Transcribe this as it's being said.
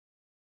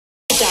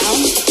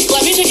down?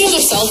 Let me take you a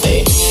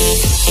selfie.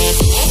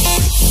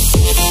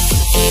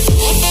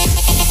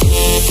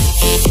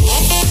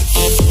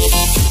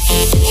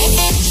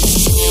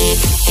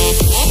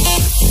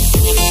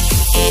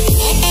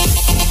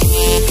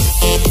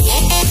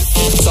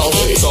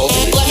 Selfie.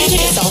 Let me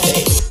take a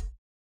selfie.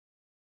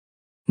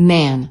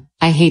 Man,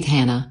 I hate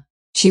Hannah.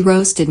 She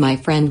roasted my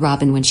friend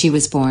Robin when she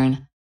was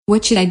born.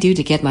 What should I do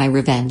to get my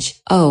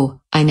revenge? Oh,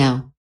 I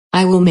know.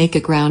 I will make a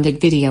grounded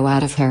video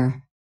out of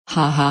her.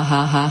 Ha ha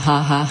ha ha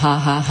ha ha ha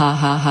ha ha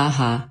ha ha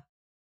ha.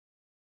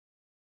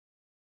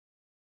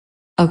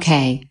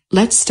 Okay,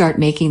 let's start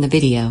making the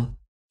video.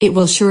 It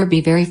will sure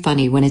be very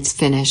funny when it's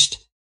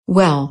finished.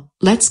 Well,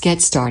 let's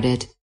get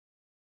started.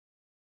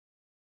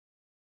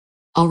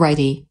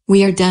 Alrighty,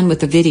 we are done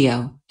with the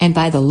video, and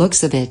by the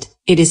looks of it,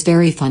 it is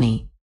very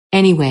funny.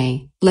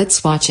 Anyway,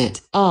 let's watch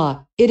it.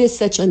 Ah, it is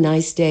such a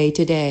nice day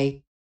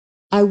today.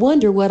 I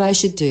wonder what I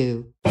should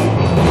do.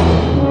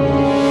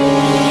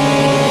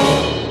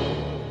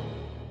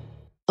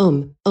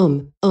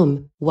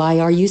 Why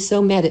are you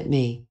so mad at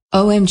me?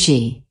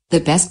 OMG, the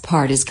best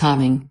part is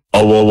coming.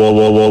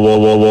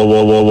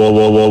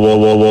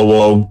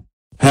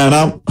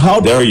 Hannah, how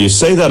dare you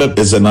say that it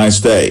is a nice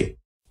day?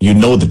 You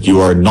know that you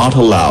are not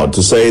allowed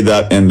to say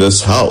that in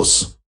this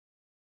house.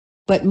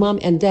 But Mom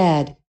and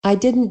Dad, I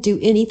didn't do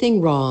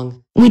anything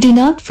wrong. We do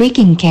not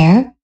freaking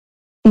care.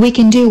 We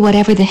can do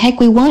whatever the heck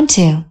we want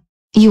to.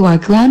 You are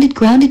grounded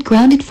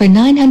for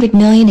 900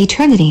 million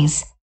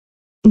eternities.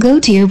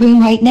 Go to your room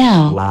right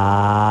now.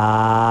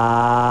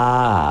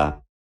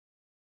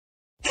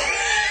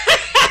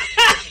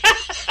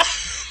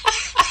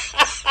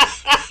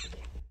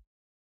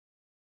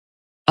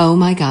 Oh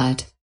my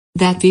god.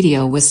 That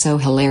video was so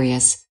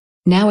hilarious.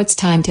 Now it's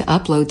time to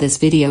upload this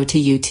video to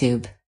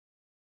YouTube.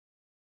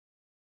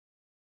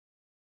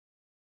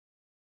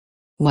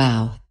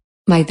 Wow.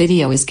 My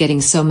video is getting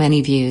so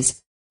many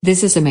views.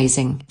 This is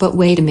amazing. But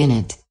wait a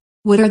minute.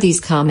 What are these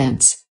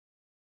comments?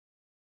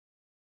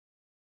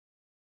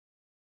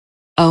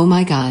 Oh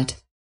my god.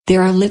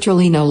 There are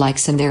literally no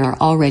likes and there are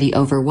already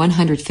over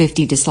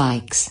 150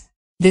 dislikes.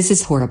 This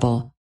is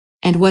horrible.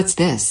 And what's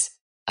this?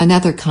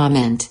 Another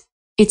comment.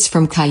 It's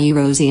from Caillou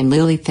Rosie and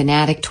Lily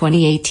Fanatic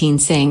 2018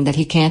 saying that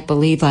he can't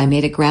believe I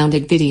made a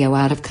grounded video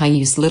out of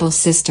Caillou's little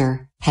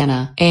sister,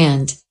 Hannah,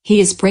 and he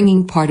is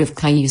bringing part of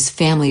Caillou's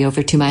family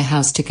over to my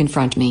house to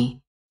confront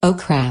me. Oh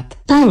crap.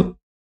 Pan.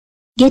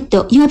 Get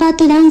your butt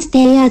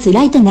downstairs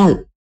right now.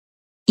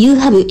 You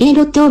have a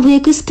lot of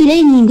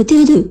explaining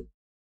to do.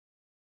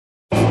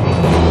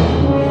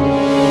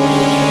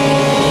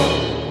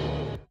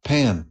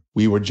 Pan,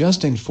 we were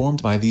just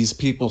informed by these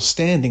people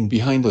standing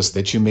behind us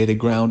that you made a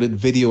grounded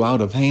video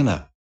out of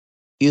Hannah.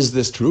 Is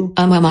this true?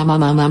 You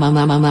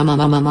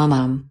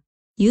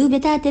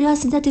better tell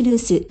us the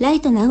truth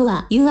right now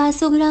or you are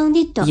so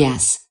grounded.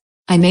 Yes.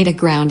 I made a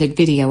grounded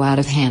video out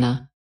of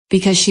Hannah.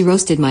 Because she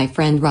roasted my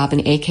friend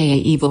Robin aka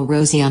Evil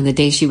Rosie on the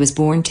day she was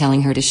born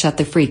telling her to shut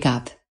the freak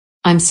up.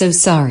 I'm so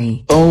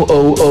sorry. Oh.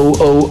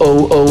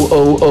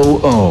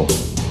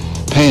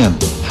 Pan,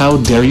 how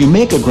dare you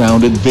make a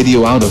grounded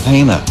video out of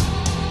Hannah?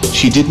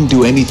 She didn't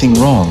do anything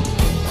wrong.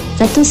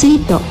 That's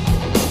it.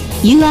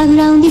 You are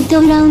grounded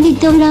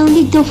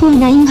for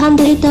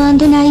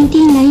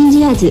 999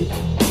 years.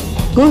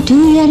 Go to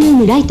your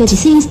room right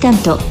this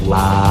instant.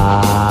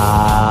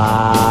 Wow.